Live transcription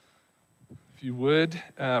If you would,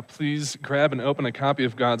 please grab and open a copy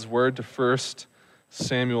of God's Word to 1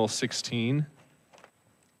 Samuel 16.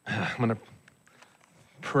 I'm going to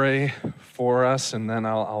pray for us, and then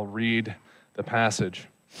I'll read the passage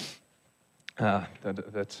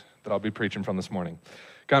that I'll be preaching from this morning.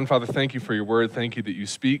 God and Father, thank you for your Word. Thank you that you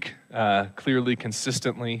speak clearly,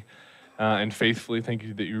 consistently, and faithfully. Thank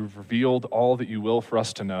you that you've revealed all that you will for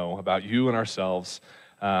us to know about you and ourselves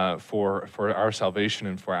for our salvation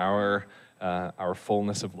and for our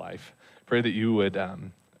fullness of life. Pray that you would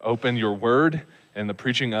open your word and the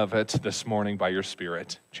preaching of it this morning by your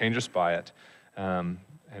Spirit. Change us by it, and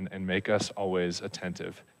make us always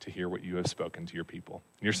attentive to hear what you have spoken to your people.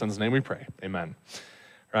 In your Son's name we pray. Amen.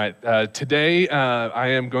 All right, today I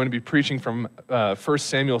am going to be preaching from 1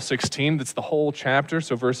 Samuel 16. That's the whole chapter,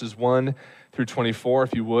 so verses 1 through 24.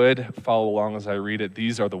 If you would, follow along as I read it.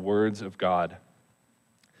 These are the words of God.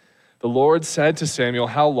 The Lord said to Samuel,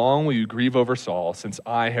 "How long will you grieve over Saul, since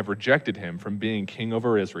I have rejected him from being king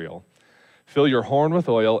over Israel? Fill your horn with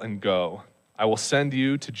oil and go. I will send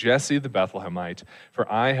you to Jesse the Bethlehemite,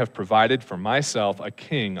 for I have provided for myself a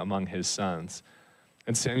king among his sons."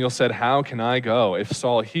 And Samuel said, "How can I go? If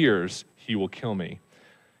Saul hears, he will kill me."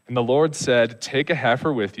 And the Lord said, "Take a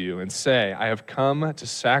heifer with you and say, I have come to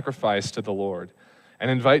sacrifice to the Lord. And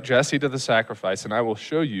invite Jesse to the sacrifice, and I will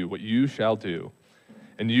show you what you shall do.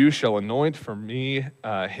 And you shall anoint for me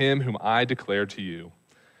him whom I declare to you."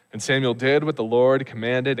 And Samuel did what the Lord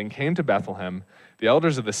commanded and came to Bethlehem. The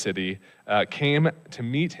elders of the city came to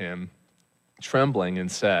meet him, trembling,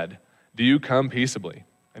 and said, "Do you come peaceably?"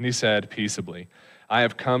 And he said, "Peaceably. I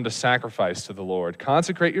have come to sacrifice to the Lord.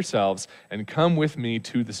 Consecrate yourselves and come with me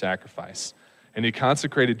to the sacrifice." And he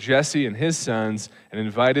consecrated Jesse and his sons and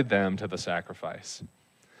invited them to the sacrifice.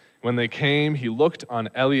 When they came, he looked on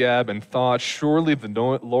Eliab and thought, "Surely the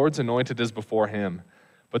Lord's anointed is before him."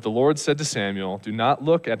 But the Lord said to Samuel, "Do not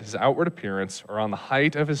look at his outward appearance or on the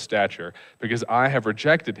height of his stature, because I have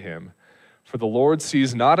rejected him. For the Lord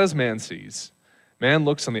sees not as man sees. Man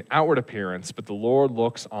looks on the outward appearance, but the Lord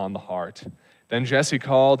looks on the heart." Then Jesse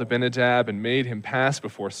called Abinadab and made him pass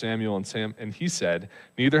before Samuel, and he said,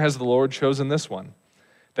 "Neither has the Lord chosen this one."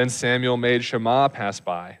 Then Samuel made Shammah pass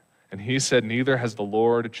by, and he said, "Neither has the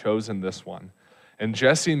Lord chosen this one." And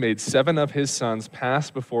Jesse made 7 of his sons pass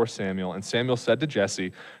before Samuel, and Samuel said to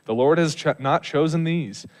Jesse, "The Lord has not chosen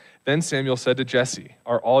these." Then Samuel said to Jesse,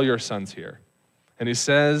 "Are all your sons here?" And he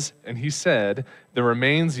said, "There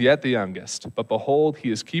remains yet the youngest, but behold, he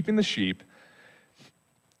is keeping the sheep."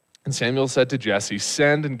 And Samuel said to Jesse,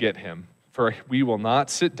 "Send and get him, for we will not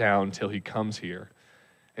sit down till he comes here."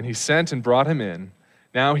 And he sent and brought him in.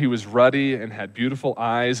 Now he was ruddy and had beautiful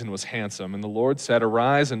eyes and was handsome. And the Lord said,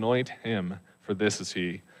 "Arise, anoint him, for this is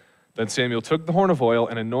he." Then Samuel took the horn of oil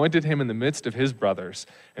and anointed him in the midst of his brothers.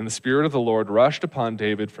 And the Spirit of the Lord rushed upon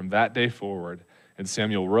David from that day forward. And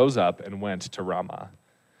Samuel rose up and went to Ramah.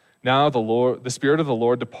 Now the Spirit of the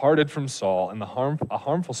Lord departed from Saul, and a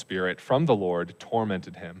harmful spirit from the Lord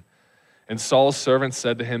tormented him. And Saul's servants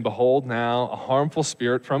said to him, "Behold, now a harmful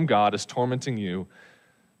spirit from God is tormenting you.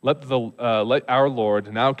 Let our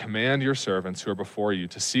Lord now command your servants who are before you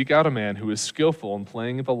to seek out a man who is skillful in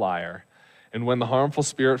playing the lyre. And when the harmful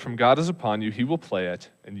spirit from God is upon you, he will play it,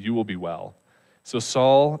 and you will be well." So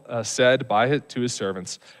Saul said to his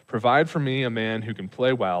servants, "Provide for me a man who can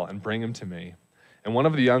play well, and bring him to me." And one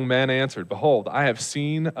of the young men answered, "Behold, I have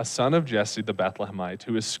seen a son of Jesse the Bethlehemite,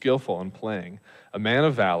 who is skillful in playing, a man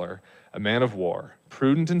of valor, a man of war,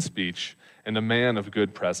 prudent in speech, and a man of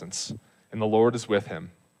good presence. And the Lord is with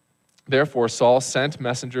him." Therefore Saul sent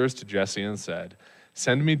messengers to Jesse and said,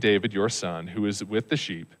 "Send me David your son, who is with the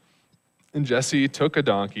sheep." And Jesse took a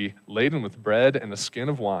donkey laden with bread and a skin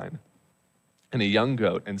of wine and a young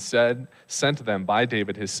goat, and sent them by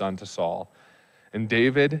David his son to Saul. And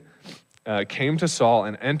David came to Saul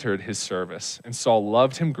and entered his service. And Saul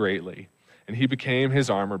loved him greatly, and he became his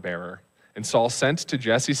armor bearer. And Saul sent to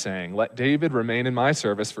Jesse, saying, "Let David remain in my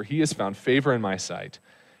service, for he has found favor in my sight."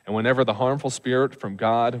 And whenever the harmful spirit from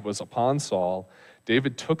God was upon Saul,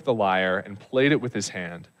 David took the lyre and played it with his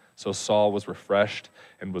hand. So Saul was refreshed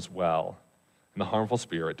and was well, and the harmful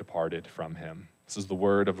spirit departed from him. This is the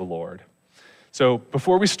word of the Lord. So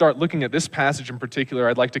before we start looking at this passage in particular,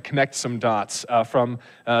 I'd like to connect some dots from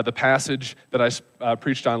the passage that I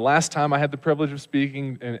preached on last time I had the privilege of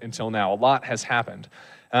speaking until now. A lot has happened.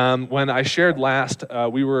 When I shared last,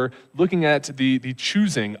 we were looking at the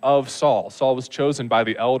choosing of Saul. Saul was chosen by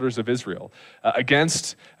the elders of Israel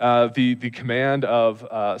against the command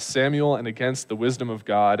of Samuel and against the wisdom of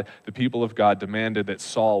God. The people of God demanded that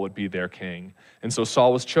Saul would be their king. And so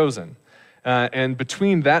Saul was chosen. And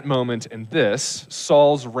between that moment and this,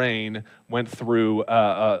 Saul's reign went through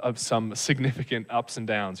some significant ups and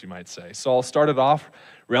downs, you might say. Saul started off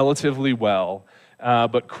relatively well,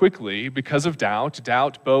 but quickly, because of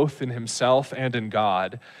doubt both in himself and in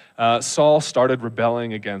God, Saul started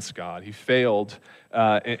rebelling against God. He failed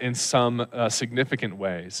in some significant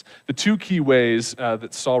ways. The two key ways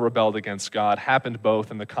that Saul rebelled against God happened both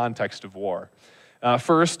in the context of war.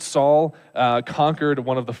 First, Saul conquered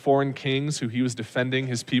one of the foreign kings who he was defending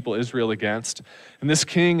his people Israel against. And this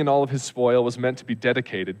king and all of his spoil was meant to be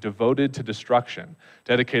devoted to destruction,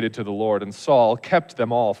 dedicated to the Lord. And Saul kept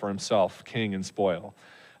them all for himself, king and spoil.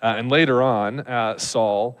 And later on,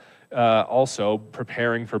 Saul, also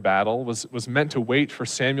preparing for battle, was meant to wait for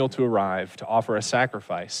Samuel to arrive to offer a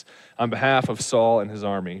sacrifice on behalf of Saul and his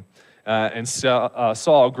army. And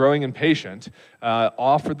Saul, growing impatient,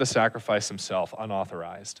 offered the sacrifice himself,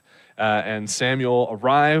 unauthorized. And Samuel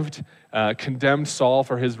arrived, condemned Saul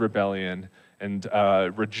for his rebellion, and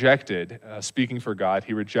rejected, speaking for God,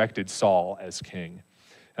 he rejected Saul as king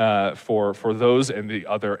for those and the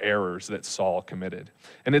other errors that Saul committed.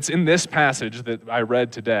 And it's in this passage that I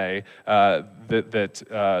read today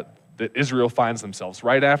that Israel finds themselves.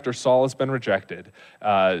 Right after Saul has been rejected,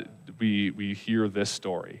 we hear this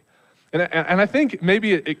story. And I think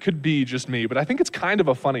maybe it could be just me, but I think it's kind of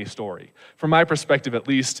a funny story. From my perspective, at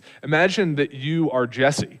least, imagine that you are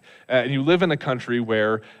Jesse, and you live in a country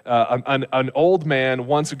where an old man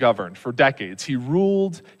once governed for decades. He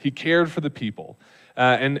ruled, he cared for the people.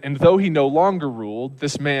 And though he no longer ruled,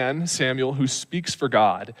 this man, Samuel, who speaks for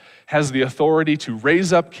God, has the authority to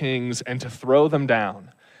raise up kings and to throw them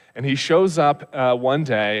down. And he shows up one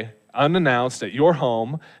day, unannounced, at your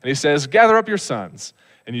home, and he says, "Gather up your sons."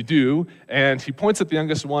 And you do, and he points at the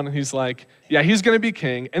youngest one, and he's like, yeah, he's going to be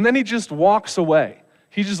king. And then he just walks away.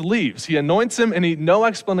 He just leaves. He anoints him, and no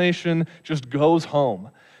explanation, just goes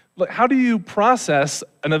home. How do you process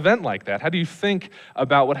an event like that? How do you think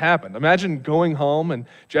about what happened? Imagine going home, and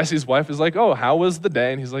Jesse's wife is like, oh, how was the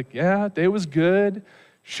day? And he's like, yeah, day was good.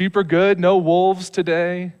 Sheep are good. No wolves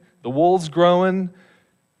today. The wool's growing.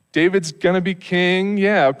 David's going to be king.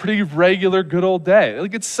 Yeah, a pretty regular, good old day.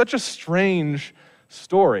 Like, it's such a strange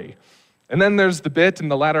story. And then there's the bit in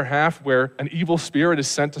the latter half where an evil spirit is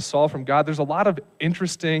sent to Saul from God. There's a lot of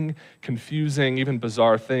interesting, confusing, even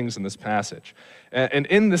bizarre things in this passage. And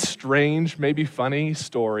in this strange, maybe funny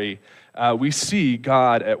story, we see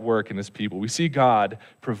God at work in his people. We see God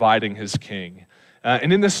providing his king.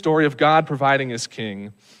 And in this story of God providing his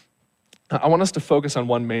king, I want us to focus on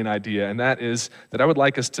one main idea, and that is that I would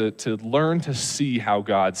like us to learn to see how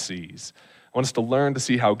God sees. I want us to learn to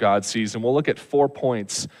see how God sees, and we'll look at 4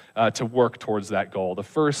 points to work towards that goal. The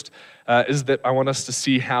first is that I want us to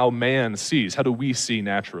see how man sees. How do we see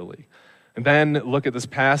naturally? And then look at this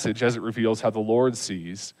passage as it reveals how the Lord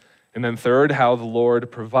sees. And then third, how the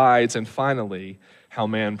Lord provides. And finally, how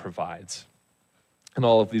man provides. And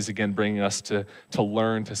all of these, again, bringing us to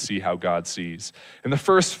learn to see how God sees. In the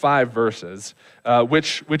first 5 verses,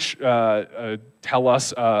 which tell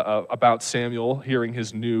us about Samuel hearing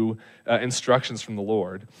his new instructions from the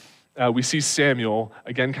Lord, we see Samuel,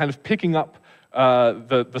 again, kind of picking up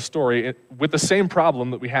the story with the same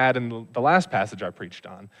problem that we had in the last passage I preached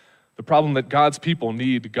on, the problem that God's people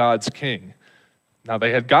need God's king. Now,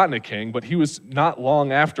 they had gotten a king, but he was not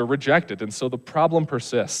long after rejected, and so the problem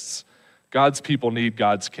persists. God's people need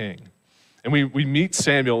God's king. And we meet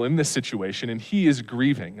Samuel in this situation, and he is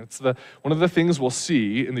grieving. It's one of the things we'll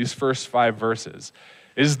see in these first 5 verses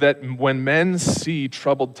is that when men see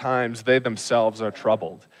troubled times, they themselves are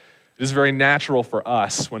troubled. It is very natural for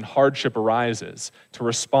us when hardship arises to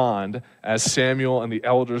respond as Samuel and the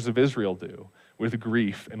elders of Israel do, with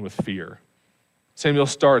grief and with fear. Samuel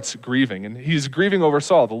starts grieving, and he's grieving over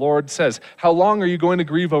Saul. The Lord says, "How long are you going to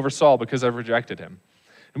grieve over Saul because I've rejected him?"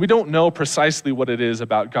 And we don't know precisely what it is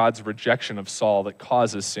about God's rejection of Saul that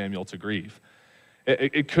causes Samuel to grieve.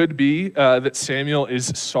 It could be that Samuel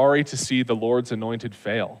is sorry to see the Lord's anointed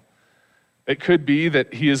fail. It could be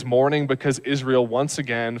that he is mourning because Israel once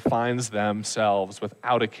again finds themselves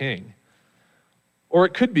without a king. Or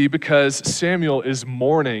it could be because Samuel is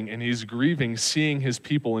mourning and he's grieving, seeing his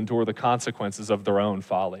people endure the consequences of their own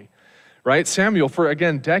folly. Right? Samuel, for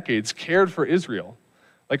again decades, cared for Israel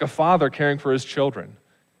like a father caring for his children.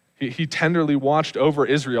 He tenderly watched over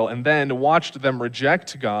Israel and then watched them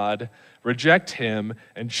reject God, reject him,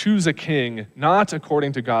 and choose a king, not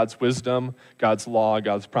according to God's wisdom, God's law,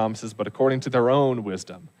 God's promises, but according to their own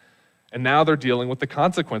wisdom. And now they're dealing with the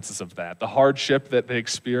consequences of that, the hardship that they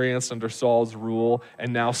experienced under Saul's rule,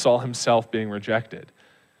 and now Saul himself being rejected.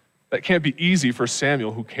 That can't be easy for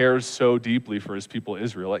Samuel, who cares so deeply for his people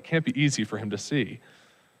Israel. It can't be easy for him to see.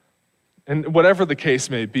 And whatever the case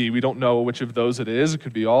may be, we don't know which of those it is. It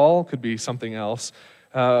could be all, it could be something else.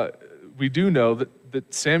 We do know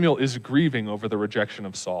that Samuel is grieving over the rejection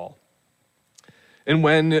of Saul. And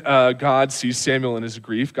when God sees Samuel in his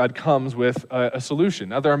grief, God comes with a solution.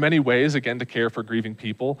 Now, there are many ways, again, to care for grieving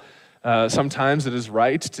people. Sometimes it is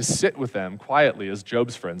right to sit with them quietly, as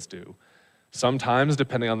Job's friends do. Sometimes,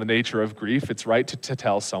 depending on the nature of grief, it's right to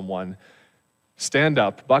tell someone, stand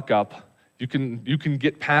up, buck up, you can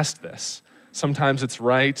get past this. Sometimes it's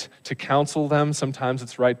right to counsel them. Sometimes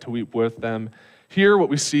it's right to weep with them. Here, what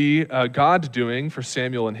we see God doing for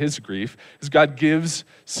Samuel in his grief is God gives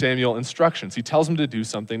Samuel instructions. He tells him to do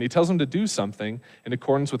something. He tells him to do something in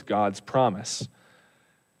accordance with God's promise.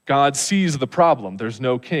 God sees the problem. There's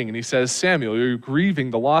no king. And he says, Samuel, you're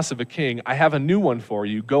grieving the loss of a king. I have a new one for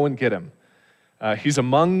you. Go and get him. He's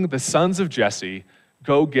among the sons of Jesse.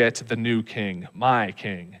 Go get the new king, my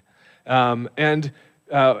king.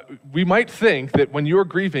 We might think that when you're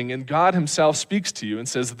grieving and God himself speaks to you and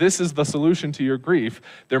says, this is the solution to your grief,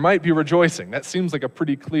 there might be rejoicing. That seems like a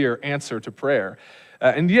pretty clear answer to prayer.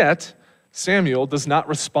 And yet, Samuel does not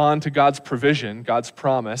respond to God's provision, God's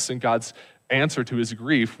promise, and God's answer to his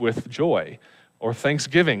grief with joy or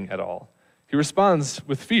thanksgiving at all. He responds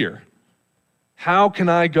with fear. How can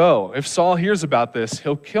I go? If Saul hears about this,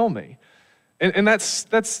 he'll kill me. And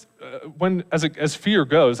that's when, as fear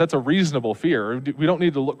goes, that's a reasonable fear. We don't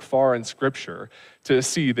need to look far in Scripture to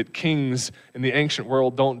see that kings in the ancient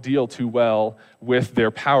world don't deal too well with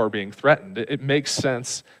their power being threatened. It makes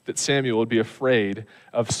sense that Samuel would be afraid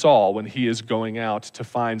of Saul when he is going out to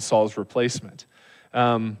find Saul's replacement.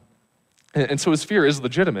 And so his fear is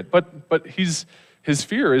legitimate, but his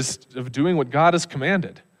fear is of doing what God has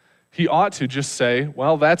commanded. He ought to just say,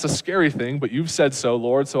 well, that's a scary thing, but you've said so,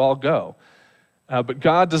 Lord, so I'll go. But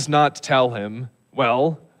God does not tell him,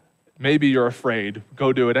 well, maybe you're afraid,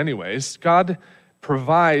 go do it anyways. God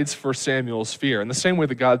provides for Samuel's fear. In the same way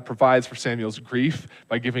that God provides for Samuel's grief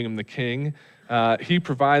by giving him the king, he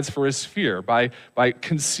provides for his fear by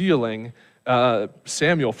concealing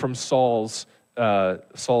Samuel from Saul's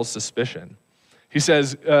suspicion. He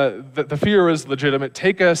says that the fear is legitimate.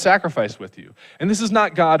 Take a sacrifice with you. And this is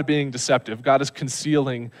not God being deceptive. God is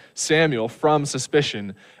concealing Samuel from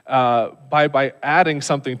suspicion by adding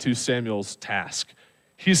something to Samuel's task.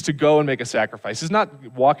 He's to go and make a sacrifice. He's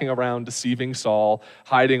not walking around deceiving Saul,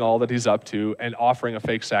 hiding all that he's up to, and offering a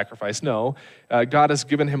fake sacrifice. No, God has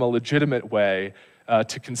given him a legitimate way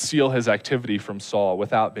to conceal his activity from Saul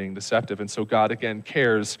without being deceptive. And so God, again,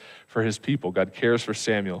 cares for his people. God cares for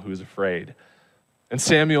Samuel, who is afraid. And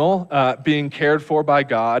Samuel, being cared for by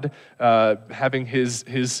God, having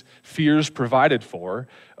his fears provided for,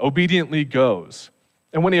 obediently goes.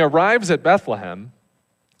 And when he arrives at Bethlehem,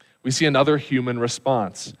 we see another human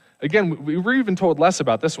response. Again, we were even told less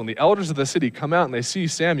about this one. The elders of the city come out and they see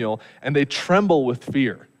Samuel, and they tremble with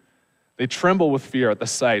fear. They tremble with fear at the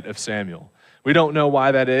sight of Samuel. We don't know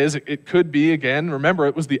why that is. It could be, again, remember,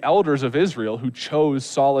 it was the elders of Israel who chose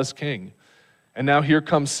Saul as king. And now here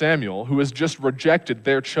comes Samuel, who has just rejected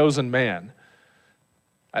their chosen man.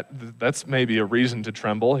 That's maybe a reason to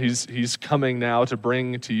tremble. He's coming now to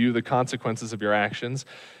bring to you the consequences of your actions.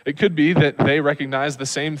 It could be that they recognize the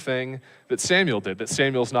same thing that Samuel did, that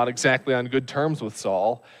Samuel's not exactly on good terms with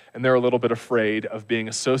Saul, and they're a little bit afraid of being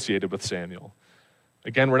associated with Samuel.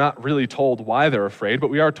 Again, we're not really told why they're afraid, but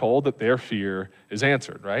we are told that their fear is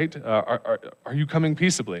answered, right? Are you coming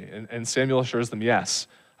peaceably? And Samuel assures them, yes.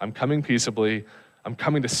 I'm coming peaceably. I'm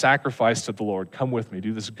coming to sacrifice to the Lord. Come with me.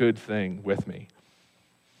 Do this good thing with me.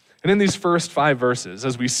 And in these first 5 verses,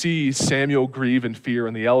 as we see Samuel grieve in fear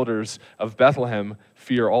and the elders of Bethlehem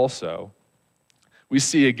fear also, we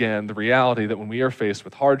see again the reality that when we are faced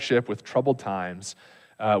with hardship, with troubled times,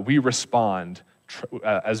 we respond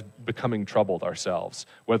as becoming troubled ourselves,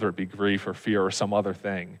 whether it be grief or fear or some other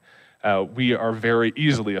thing. We are very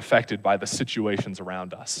easily affected by the situations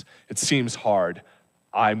around us. It seems hard.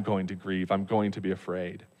 I'm going to grieve. I'm going to be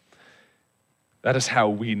afraid. That is how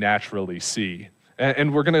we naturally see.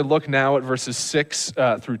 And we're going to look now at verses 6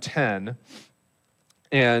 through 10.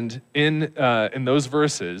 And in those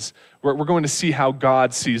verses, we're going to see how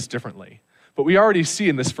God sees differently. But we already see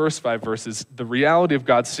in this first 5 verses the reality of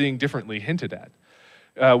God seeing differently hinted at.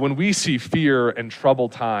 When we see fear and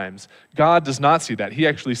troubled times, God does not see that. He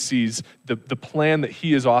actually sees the plan that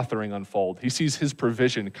he is authoring unfold. He sees his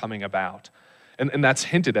provision coming about. And that's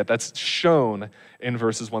hinted at, that's shown in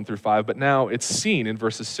verses 1 through 5, but now it's seen in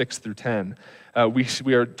verses 6 through 10.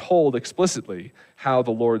 We are told explicitly how the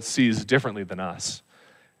Lord sees differently than us.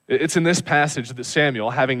 It's in this passage that Samuel,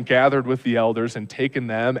 having gathered with the elders and taken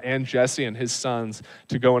them and Jesse and his sons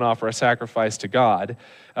to go and offer a sacrifice to God,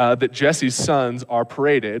 that Jesse's sons are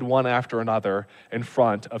paraded one after another in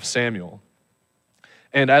front of Samuel.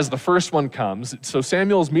 And as the first one comes, so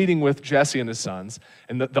Samuel's meeting with Jesse and his sons,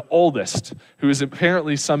 and the oldest, who is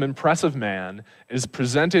apparently some impressive man, is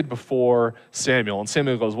presented before Samuel. And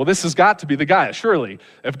Samuel goes, well, this has got to be the guy, surely.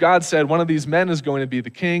 If God said one of these men is going to be the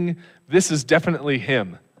king, this is definitely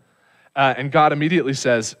him. And God immediately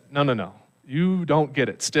says, no, you don't get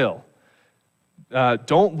it still.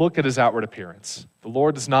 Don't look at his outward appearance. The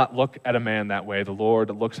Lord does not look at a man that way. The Lord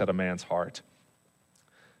looks at a man's heart.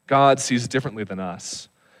 God sees differently than us.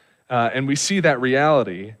 And we see that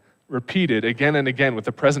reality repeated again and again with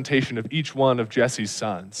the presentation of each one of Jesse's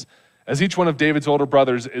sons. As each one of David's older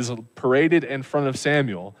brothers is paraded in front of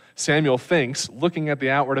Samuel, Samuel thinks, looking at the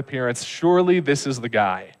outward appearance, surely this is the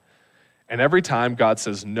guy. And every time God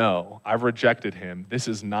says, no, I've rejected him. This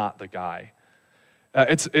is not the guy.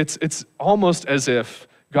 It's almost as if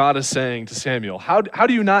God is saying to Samuel, how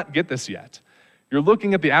do you not get this yet? You're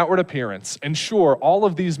looking at the outward appearance, and sure, all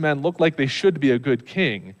of these men look like they should be a good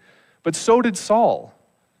king, but so did Saul.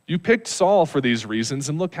 You picked Saul for these reasons,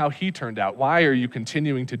 and look how he turned out. Why are you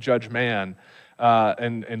continuing to judge man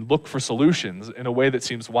and look for solutions in a way that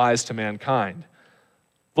seems wise to mankind?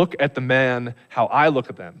 Look at the man how I look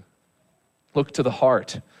at them. Look to the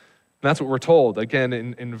heart. And that's what we're told, again,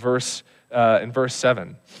 in verse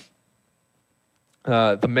 7.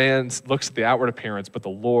 The man looks at the outward appearance, but the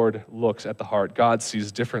Lord looks at the heart. God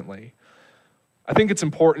sees differently. I think it's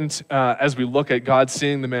important as we look at God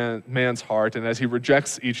seeing the man's heart and as he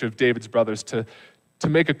rejects each of David's brothers to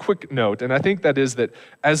make a quick note. And I think that is that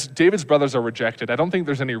as David's brothers are rejected, I don't think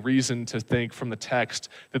there's any reason to think from the text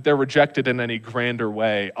that they're rejected in any grander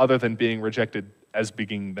way other than being rejected as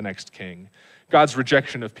being the next king. God's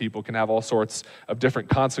rejection of people can have all sorts of different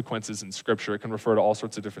consequences in Scripture. It can refer to all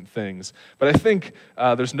sorts of different things. But I think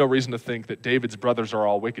there's no reason to think that David's brothers are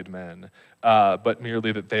all wicked men, but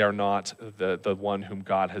merely that they are not the one whom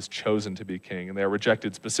God has chosen to be king, and they are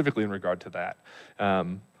rejected specifically in regard to that.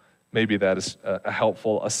 Maybe that is a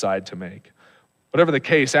helpful aside to make. Whatever the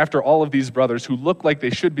case, after all of these brothers who look like they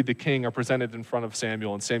should be the king are presented in front of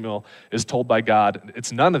Samuel, and Samuel is told by God,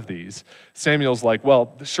 it's none of these. Samuel's like,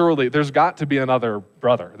 well, surely there's got to be another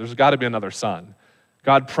brother. There's got to be another son.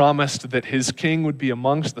 God promised that his king would be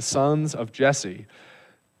amongst the sons of Jesse,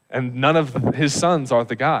 and none of his sons are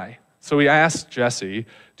the guy. So he asked Jesse,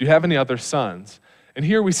 do you have any other sons? And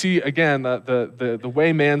here we see, again, the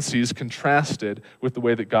way man sees contrasted with the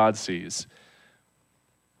way that God sees.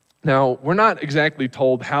 Now, we're not exactly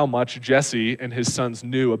told how much Jesse and his sons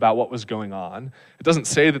knew about what was going on. It doesn't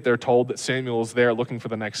say that they're told that Samuel is there looking for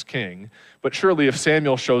the next king. But surely if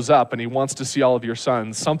Samuel shows up and he wants to see all of your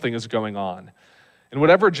sons, something is going on. And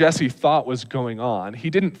whatever Jesse thought was going on,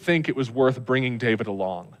 he didn't think it was worth bringing David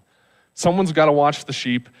along. Someone's got to watch the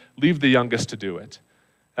sheep, leave the youngest to do it.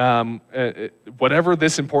 Whatever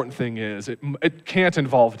this important thing is, it can't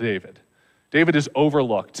involve David. David is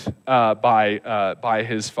overlooked by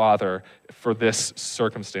his father for this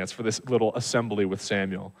circumstance, for this little assembly with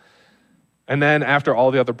Samuel. And then after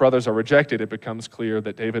all the other brothers are rejected, it becomes clear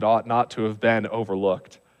that David ought not to have been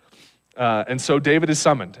overlooked. And so David is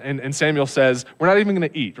summoned, and Samuel says, we're not even going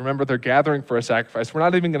to eat. Remember, they're gathering for a sacrifice. We're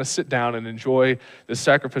not even going to sit down and enjoy this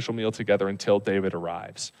sacrificial meal together until David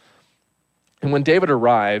arrives. And when David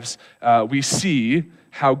arrives, we see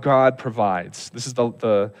how God provides. This is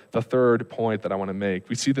the third point that I want to make.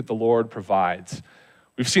 We see that the Lord provides.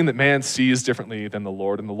 We've seen that man sees differently than the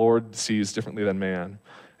Lord, and the Lord sees differently than man.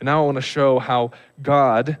 And now I want to show how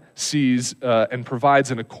God sees and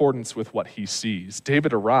provides in accordance with what he sees.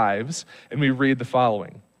 David arrives, and we read the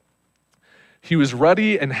following. He was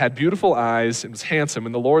ruddy and had beautiful eyes and was handsome,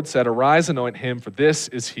 and the Lord said, arise, anoint him, for this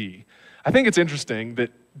is he. I think it's interesting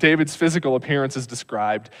that David's physical appearance is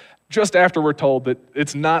described just after we're told that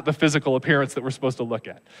it's not the physical appearance that we're supposed to look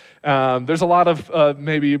at. There's a lot of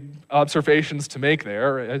maybe observations to make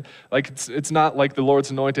there. Like it's not like the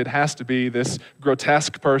Lord's anointed has to be this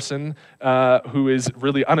grotesque person who is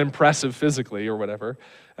really unimpressive physically or whatever.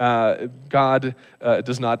 God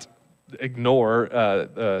does not ignore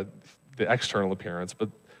the external appearance, but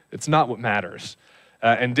it's not what matters.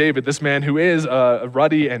 And David, this man who is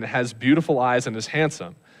ruddy and has beautiful eyes and is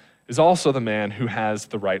handsome, is also the man who has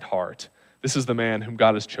the right heart. This is the man whom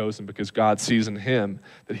God has chosen because God sees in him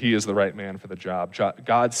that he is the right man for the job.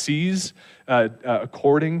 God sees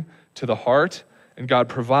according to the heart, and God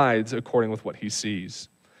provides according with what he sees.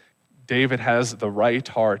 David has the right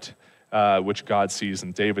heart, which God sees,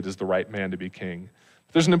 and David is the right man to be king.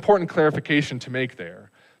 There's an important clarification to make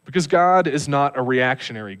there. Because God is not a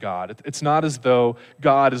reactionary God. It's not as though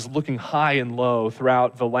God is looking high and low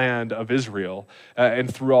throughout the land of Israel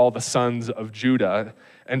and through all the sons of Judah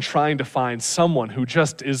and trying to find someone who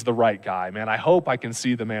just is the right guy. Man, I hope I can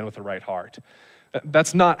see the man with the right heart.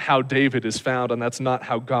 That's not how David is found, and that's not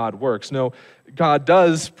how God works. No, God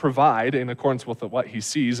does provide in accordance with what he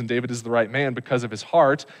sees, and David is the right man because of his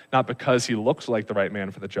heart, not because he looks like the right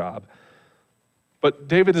man for the job. But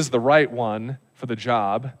David is the right one for the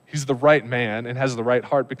job. He's the right man and has the right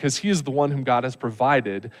heart because he is the one whom God has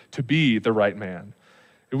provided to be the right man.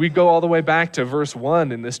 And we go all the way back to verse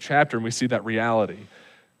 1 in this chapter and we see that reality.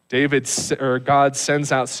 God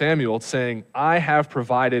sends out Samuel saying, I have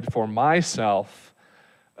provided for myself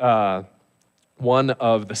one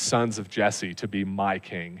of the sons of Jesse to be my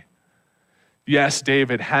king. Yes,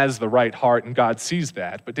 David has the right heart, and God sees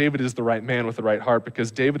that, but David is the right man with the right heart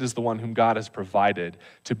because David is the one whom God has provided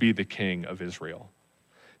to be the king of Israel.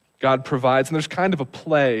 God provides, and there's kind of a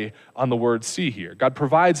play on the word see here. God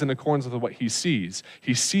provides in accordance with what he sees.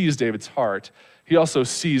 He sees David's heart. He also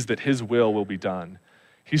sees that his will be done.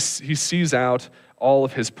 He sees out all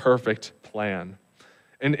of his perfect plan.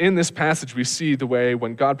 And in this passage, we see the way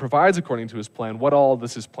when God provides according to his plan, what all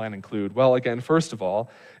does his plan include? Well, again, first of all,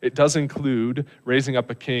 it does include raising up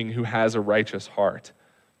a king who has a righteous heart.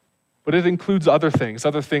 But it includes other things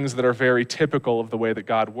that are very typical of the way that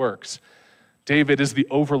God works. David is the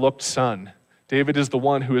overlooked son. David is the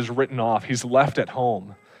one who is written off. He's left at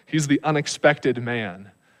home. He's the unexpected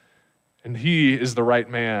man. And he is the right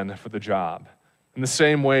man for the job. In the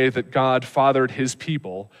same way that God fathered his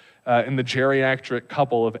people in the geriatric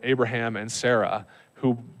couple of Abraham and Sarah,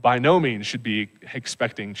 who by no means should be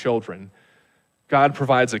expecting children, God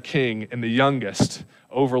provides a king in the youngest,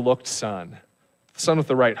 overlooked son. The son with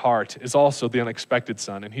the right heart is also the unexpected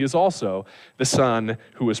son, and he is also the son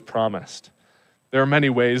who was promised. There are many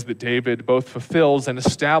ways that David both fulfills and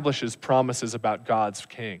establishes promises about God's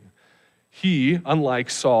king. He, unlike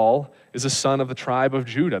Saul, is a son of the tribe of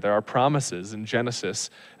Judah. There are promises in Genesis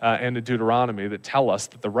and in Deuteronomy that tell us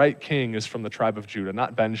that the right king is from the tribe of Judah,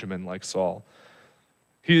 not Benjamin like Saul.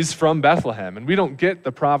 He's from Bethlehem, and we don't get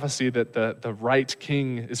the prophecy that the right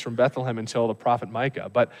king is from Bethlehem until the prophet Micah.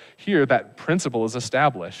 But here, that principle is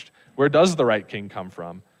established. Where does the right king come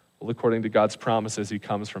from? Well, according to God's promises, he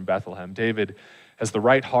comes from Bethlehem. David has the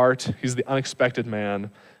right heart. He's the unexpected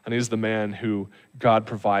man, and he's the man who God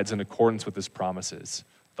provides in accordance with his promises,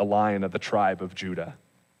 the Lion of the tribe of Judah.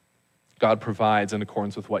 God provides in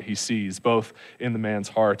accordance with what he sees, both in the man's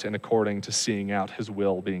heart and according to seeing out his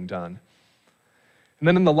will being done. And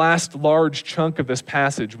then in the last large chunk of this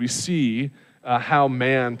passage, we see how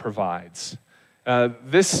man provides.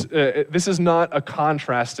 This is not a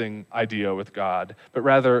contrasting idea with God, but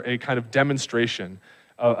rather a kind of demonstration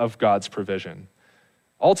of God's provision.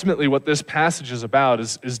 Ultimately, what this passage is about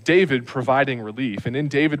is David providing relief. And in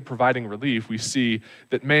David providing relief, we see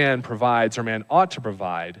that man provides, or man ought to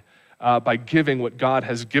provide, by giving what God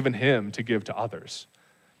has given him to give to others.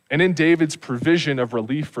 And in David's provision of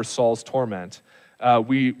relief for Saul's torment,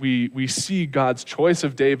 we see God's choice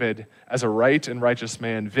of David as a right and righteous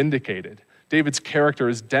man vindicated. David's character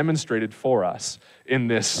is demonstrated for us in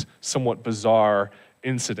this somewhat bizarre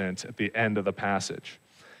incident at the end of the passage.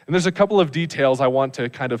 And there's a couple of details I want to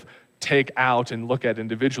kind of take out and look at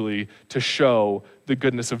individually to show the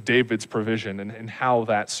goodness of David's provision and how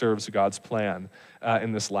that serves God's plan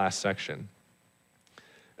in this last section.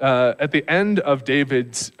 At the end of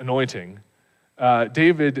David's anointing,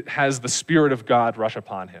 David has the Spirit of God rush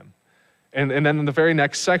upon him. And then in the very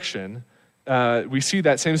next section, we see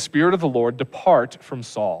that same Spirit of the Lord depart from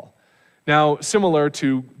Saul. Now, similar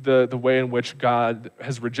to the way in which God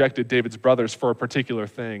has rejected David's brothers for a particular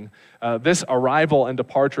thing, this arrival and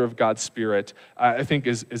departure of God's Spirit, I think,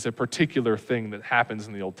 is a particular thing that happens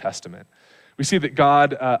in the Old Testament. We see that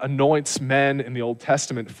God anoints men in the Old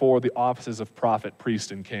Testament for the offices of prophet,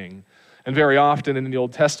 priest, and king. And very often in the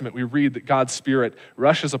Old Testament, we read that God's Spirit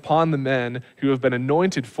rushes upon the men who have been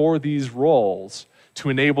anointed for these roles to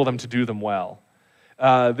enable them to do them well.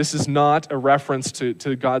 This is not a reference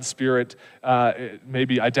to God's Spirit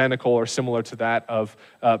maybe identical or similar to that of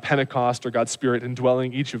Pentecost or God's Spirit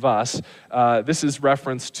indwelling each of us. This is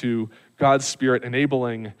reference to God's Spirit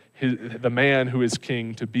enabling the man who is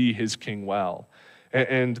king to be his king well.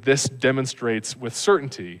 And this demonstrates with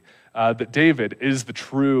certainty that David is the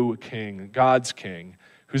true king, God's king,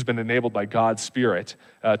 who's been enabled by God's Spirit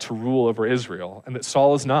to rule over Israel, and that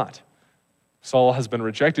Saul is not. Saul has been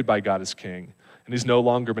rejected by God as king, and he's no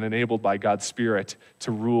longer been enabled by God's Spirit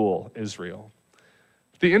to rule Israel.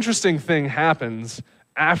 The interesting thing happens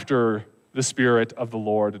after the Spirit of the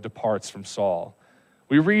Lord departs from Saul.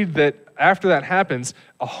 we read that after that happens,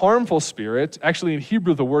 a harmful spirit, actually in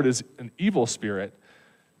Hebrew the word is an evil spirit,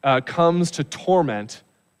 comes to torment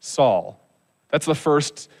Saul. That's the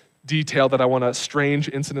first detail strange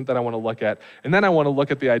incident that I want to look at. And then I want to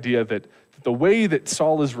look at the idea that the way that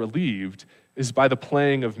Saul is relieved is by the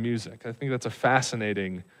playing of music. I think that's a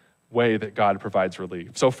fascinating way that God provides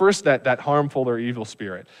relief. So first, that harmful or evil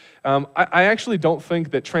spirit. I actually don't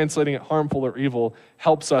think that translating it harmful or evil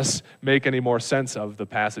helps us make any more sense of the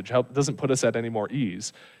passage, doesn't put us at any more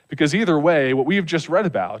ease. Because either way, what we've just read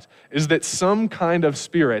about is that some kind of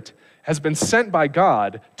spirit has been sent by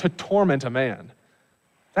God to torment a man.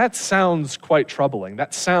 That sounds quite troubling.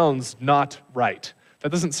 That sounds not right. That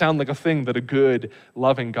doesn't sound like a thing that a good,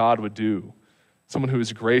 loving God would do. Someone who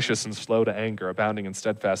is gracious and slow to anger, abounding in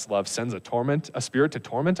steadfast love, sends a spirit to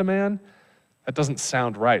torment a man? That doesn't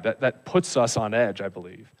sound right. That puts us on edge, I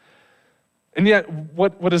believe. And yet,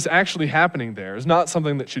 what is actually happening there is not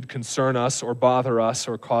something that should concern us or bother us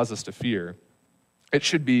or cause us to fear. It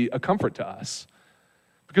should be a comfort to us.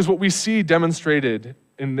 Because what we see demonstrated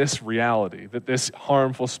in this reality, that this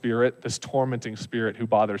harmful spirit, this tormenting spirit who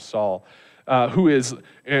bothers Saul, who is,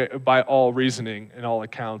 by all reasoning and all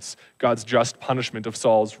accounts, God's just punishment of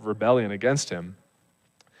Saul's rebellion against him,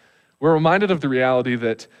 we're reminded of the reality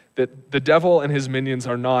that the devil and his minions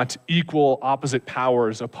are not equal, opposite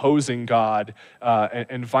powers opposing God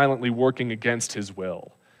and violently working against his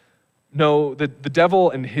will. No, the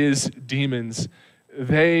devil and his demons,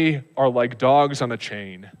 they are like dogs on a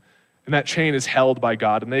chain. And that chain is held by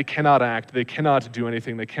God, and they cannot act, they cannot do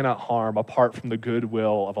anything, they cannot harm apart from the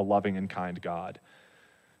goodwill of a loving and kind God.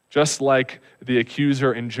 Just like the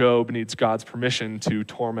accuser in Job needs God's permission to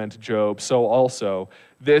torment Job, so also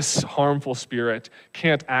this harmful spirit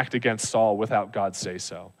can't act against Saul without God's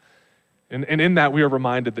say-so. And in that we are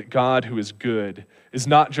reminded that God, who is good, is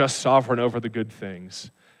not just sovereign over the good things,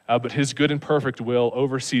 but his good and perfect will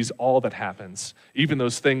oversees all that happens, even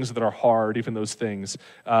those things that are hard, even those things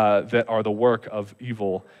that are the work of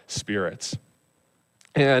evil spirits.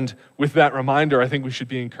 And with that reminder, I think we should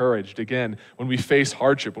be encouraged, again, when we face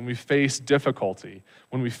hardship, when we face difficulty,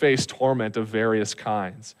 when we face torment of various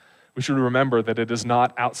kinds, we should remember that it is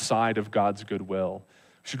not outside of God's good will.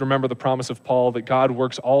 We should remember the promise of Paul that God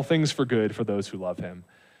works all things for good for those who love him.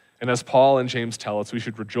 And as Paul and James tell us, we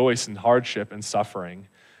should rejoice in hardship and suffering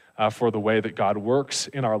for the way that God works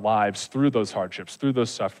in our lives through those hardships, through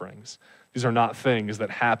those sufferings. These are not things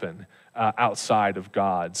that happen outside of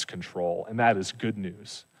God's control, and that is good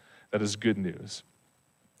news. That is good news.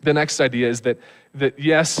 The next idea is that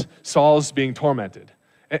yes, Saul's being tormented.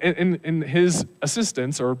 And his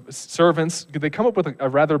assistants or servants, they come up with a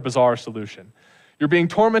rather bizarre solution. You're being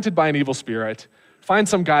tormented by an evil spirit. Find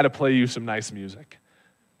some guy to play you some nice music.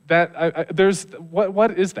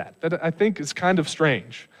 What is that? That I think is kind of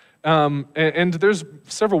strange. And there's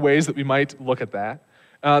several ways that we might look at that.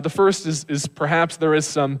 The first is perhaps there is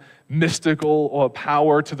some mystical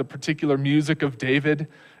power to the particular music of David.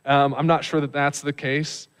 I'm not sure that that's the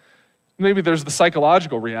case. Maybe there's the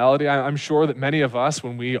psychological reality. I'm sure that many of us,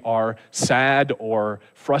 when we are sad or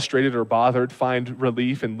frustrated or bothered, find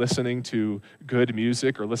relief in listening to good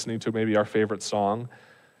music or listening to maybe our favorite song.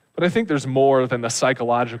 But I think there's more than the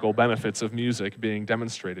psychological benefits of music being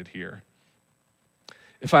demonstrated here.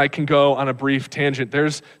 If I can go on a brief tangent,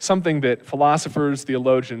 there's something that philosophers,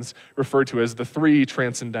 theologians refer to as the three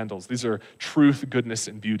transcendentals. These are truth, goodness,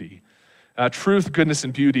 and beauty. Truth, goodness,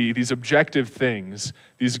 and beauty, these objective things,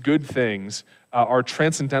 these good things, are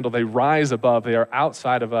transcendental. They rise above, they are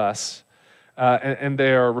outside of us. And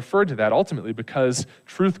they are referred to that ultimately because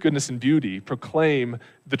truth, goodness, and beauty proclaim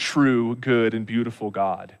the true, good, and beautiful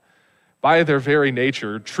God. By their very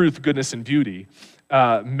nature, truth, goodness, and beauty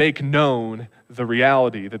make known the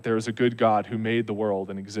reality that there is a good God who made the world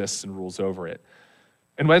and exists and rules over it.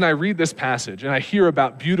 And when I read this passage and I hear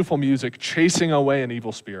about beautiful music chasing away an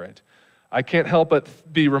evil spirit, I can't help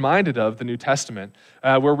but be reminded of the New Testament,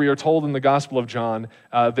 where we are told in the Gospel of John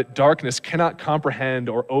that darkness cannot comprehend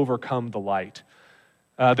or overcome the light,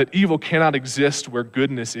 that evil cannot exist where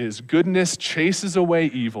goodness is. Goodness chases away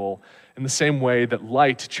evil in the same way that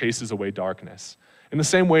light chases away darkness. In the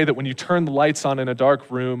same way that when you turn the lights on in a dark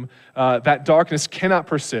room, that darkness cannot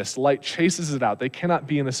persist. Light chases it out. They cannot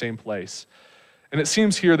be in the same place. And it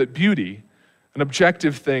seems here that beauty, an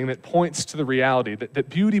objective thing that points to the reality, that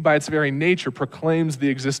beauty by its very nature proclaims the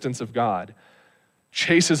existence of God,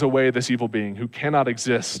 chases away this evil being who cannot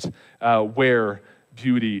exist where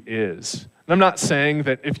beauty is. And I'm not saying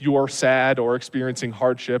that if you are sad or experiencing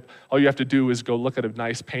hardship, all you have to do is go look at a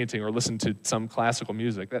nice painting or listen to some classical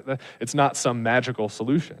music. It's not some magical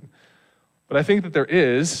solution. But I think that there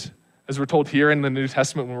is as we're told here in the New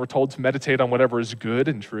Testament, when we're told to meditate on whatever is good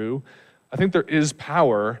and true, I think there is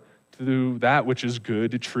power to do that which is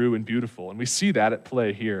good, true, and beautiful. And we see that at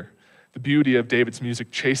play here. The beauty of David's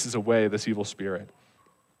music chases away this evil spirit.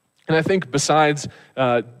 And I think besides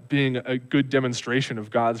being a good demonstration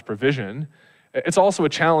of God's provision, it's also a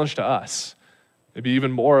challenge to us, maybe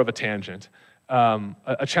even more of a tangent,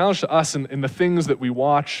 a challenge to us in the things that we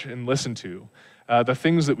watch and listen to, the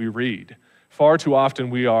things that we read. Far too often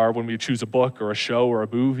when we choose a book or a show or a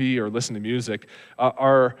movie or listen to music,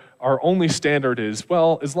 our only standard is,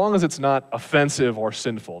 well, as long as it's not offensive or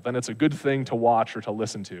sinful, then it's a good thing to watch or to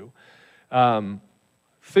listen to.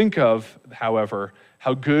 Think of, however,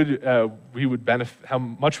 how much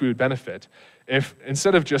we would benefit if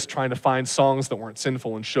instead of just trying to find songs that weren't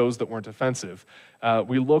sinful and shows that weren't offensive,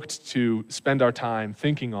 we looked to spend our time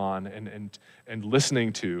thinking on and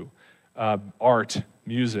listening to art,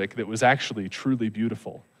 music that was actually truly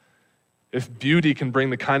beautiful. If beauty can bring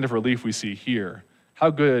the kind of relief we see here, how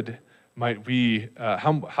much might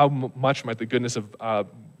the goodness of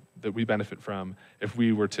that we benefit from if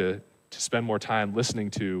we were to spend more time listening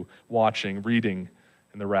to, watching, reading,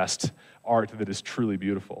 and the rest, art that is truly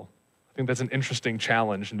beautiful. I think that's an interesting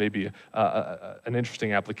challenge and maybe an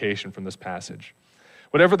interesting application from this passage.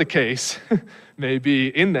 Whatever the case may be,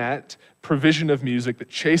 in that provision of music that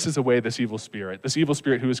chases away this evil spirit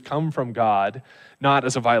who has come from God, not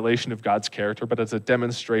as a violation of God's character, but as a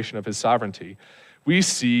demonstration of his sovereignty, we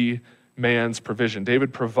see man's provision.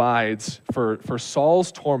 David provides for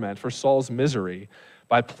Saul's torment, for Saul's misery,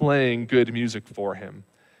 by playing good music for him.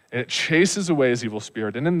 And it chases away his evil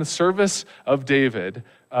spirit. And in the service of David's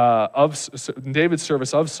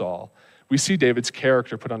service of Saul, we see David's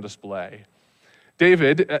character put on display.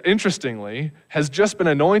 David, interestingly, has just been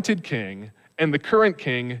anointed king, and the current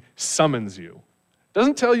king summons you.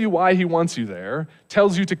 Doesn't tell you why he wants you there,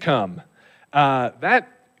 tells you to come. That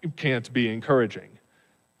can't be encouraging.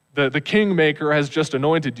 The kingmaker has just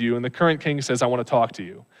anointed you, and the current king says, I want to talk to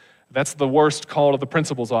you. That's the worst call to the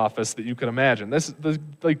principal's office that you can imagine.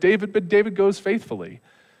 But David goes faithfully.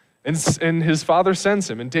 And his father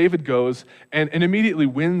sends him, and David goes and immediately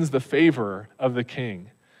wins the favor of the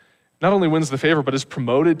king. Not only wins the favor, but is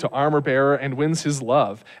promoted to armor bearer and wins his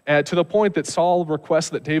love, to the point that Saul requests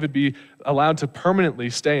that David be allowed to permanently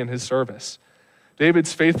stay in his service.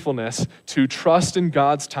 David's faithfulness to trust in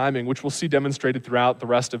God's timing, which we'll see demonstrated throughout the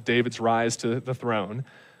rest of David's rise to the throne.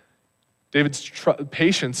 David's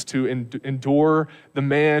patience to endure the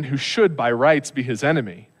man who should, by rights, be his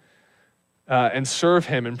enemy, and serve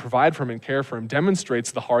him and provide for him and care for him,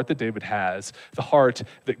 demonstrates the heart that David has, the heart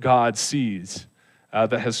that God sees,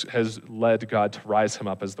 that has led God to rise him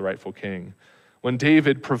up as the rightful king. When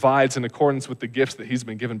David provides in accordance with the gifts that he's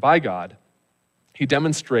been given by God, he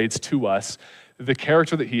demonstrates to us the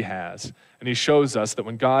character that he has, and he shows us that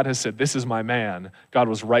when God has said, this is my man, God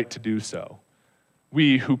was right to do so.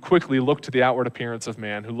 We who quickly look to the outward appearance of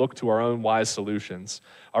man, who look to our own wise solutions,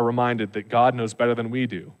 are reminded that God knows better than we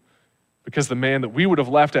do, because the man that we would have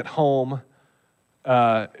left at home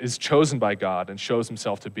is chosen by God and shows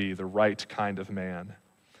himself to be the right kind of man.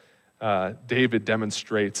 David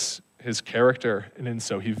demonstrates his character, and in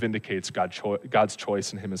so he vindicates God's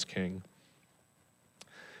choice in him as king.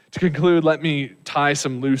 To conclude, let me tie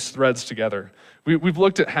some loose threads together. We've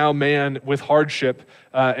looked at how man, with hardship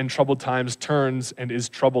and troubled times, turns and is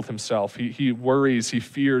troubled himself. He worries, he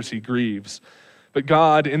fears, he grieves. But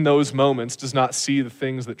God, in those moments, does not see the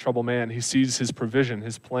things that trouble man. He sees his provision,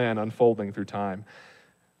 his plan unfolding through time.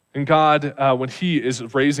 And God, when he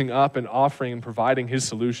is raising up and offering and providing his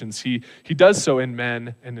solutions, he does so in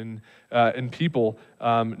men and in people,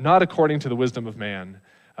 not according to the wisdom of man,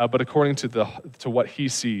 but according to what he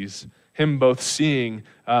sees. Him both seeing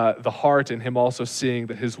the heart and him also seeing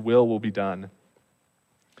that his will be done.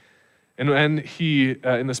 And when he,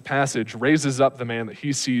 in this passage, raises up the man that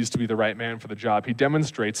he sees to be the right man for the job, he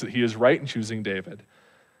demonstrates that he is right in choosing David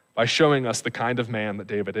by showing us the kind of man that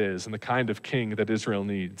David is and the kind of king that Israel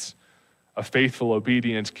needs, a faithful,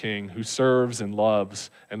 obedient king who serves and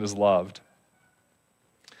loves and is loved.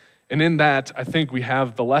 And in that, I think we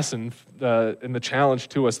have the lesson and the challenge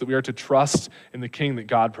to us that we are to trust in the king that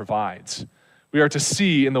God provides. We are to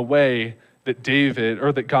see in the way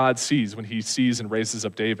that God sees when he sees and raises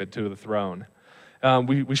up David to the throne.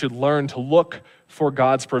 We should learn to look for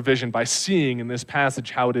God's provision by seeing in this passage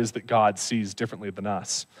how it is that God sees differently than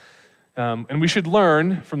us. And we should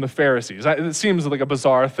learn from the Pharisees. It seems like a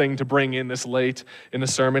bizarre thing to bring in this late in a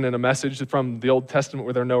sermon and a message from the Old Testament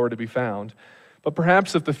where they're nowhere to be found. But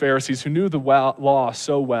perhaps if the Pharisees, who knew the law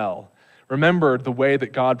so well, remembered the way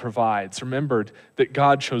that God provides, remembered that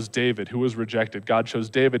God chose David, who was rejected. God chose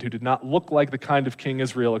David, who did not look like the kind of king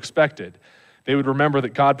Israel expected. They would remember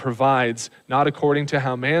that God provides not according to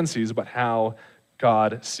how man sees, but how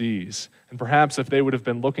God sees. And perhaps if they would have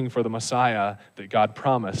been looking for the Messiah that God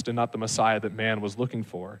promised and not the Messiah that man was looking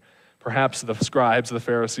for, perhaps the scribes, the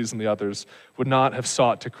Pharisees, and the others would not have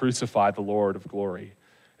sought to crucify the Lord of glory.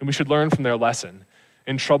 And we should learn from their lesson.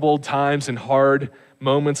 In troubled times and hard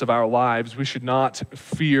moments of our lives, we should not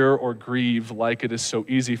fear or grieve like it is so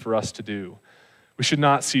easy for us to do. We should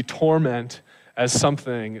not see torment as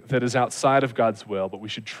something that is outside of God's will, but we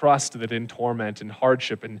should trust that in torment and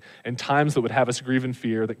hardship and times that would have us grieve and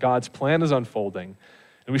fear, that God's plan is unfolding,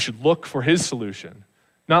 and we should look for his solution.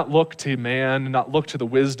 Not look to man, not look to the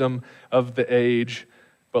wisdom of the age,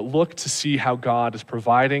 but look to see how God is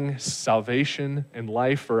providing salvation and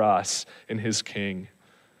life for us in his King.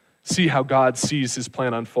 See how God sees his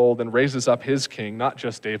plan unfold and raises up his King, not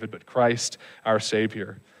just David, but Christ, our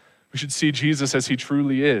Savior. We should see Jesus as he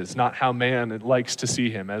truly is, not how man likes to see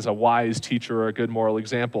him, as a wise teacher or a good moral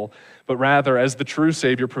example, but rather as the true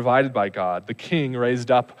Savior provided by God, the King raised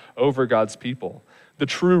up over God's people, the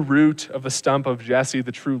true root of the stump of Jesse,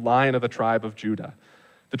 the true Lion of the tribe of Judah,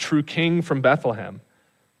 the true King from Bethlehem,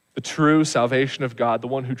 the true salvation of God, the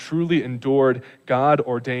one who truly endured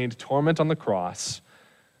God-ordained torment on the cross,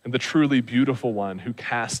 and the truly beautiful one who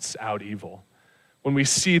casts out evil. When we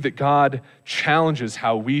see that God challenges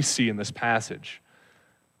how we see in this passage,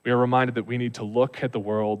 we are reminded that we need to look at the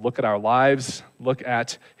world, look at our lives, look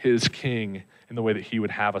at his King in the way that he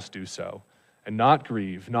would have us do so, and not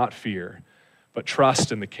grieve, not fear, but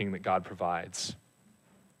trust in the King that God provides.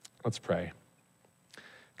 Let's pray.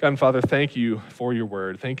 God and Father, thank you for your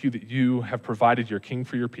word. Thank you that you have provided your King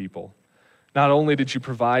for your people. Not only did you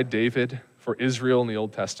provide David for Israel in the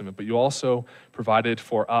Old Testament, but you also provided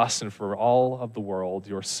for us and for all of the world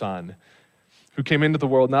your Son, who came into the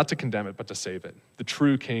world not to condemn it, but to save it, the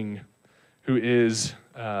true King who is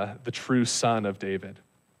the true Son of David.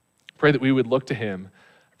 Pray that we would look to him.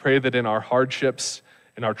 Pray that in our hardships,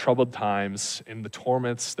 in our troubled times, in the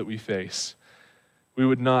torments that we face, we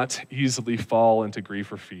would not easily fall into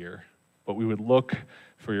grief or fear, but we would look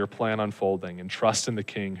for your plan unfolding and trust in the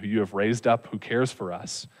King who you have raised up, who cares for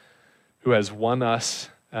us, who has won us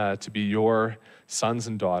to be your sons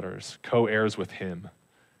and daughters, co-heirs with him.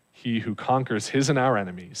 He who conquers his and our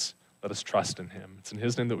enemies, let us trust in him. It's in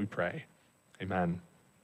his name that we pray. Amen.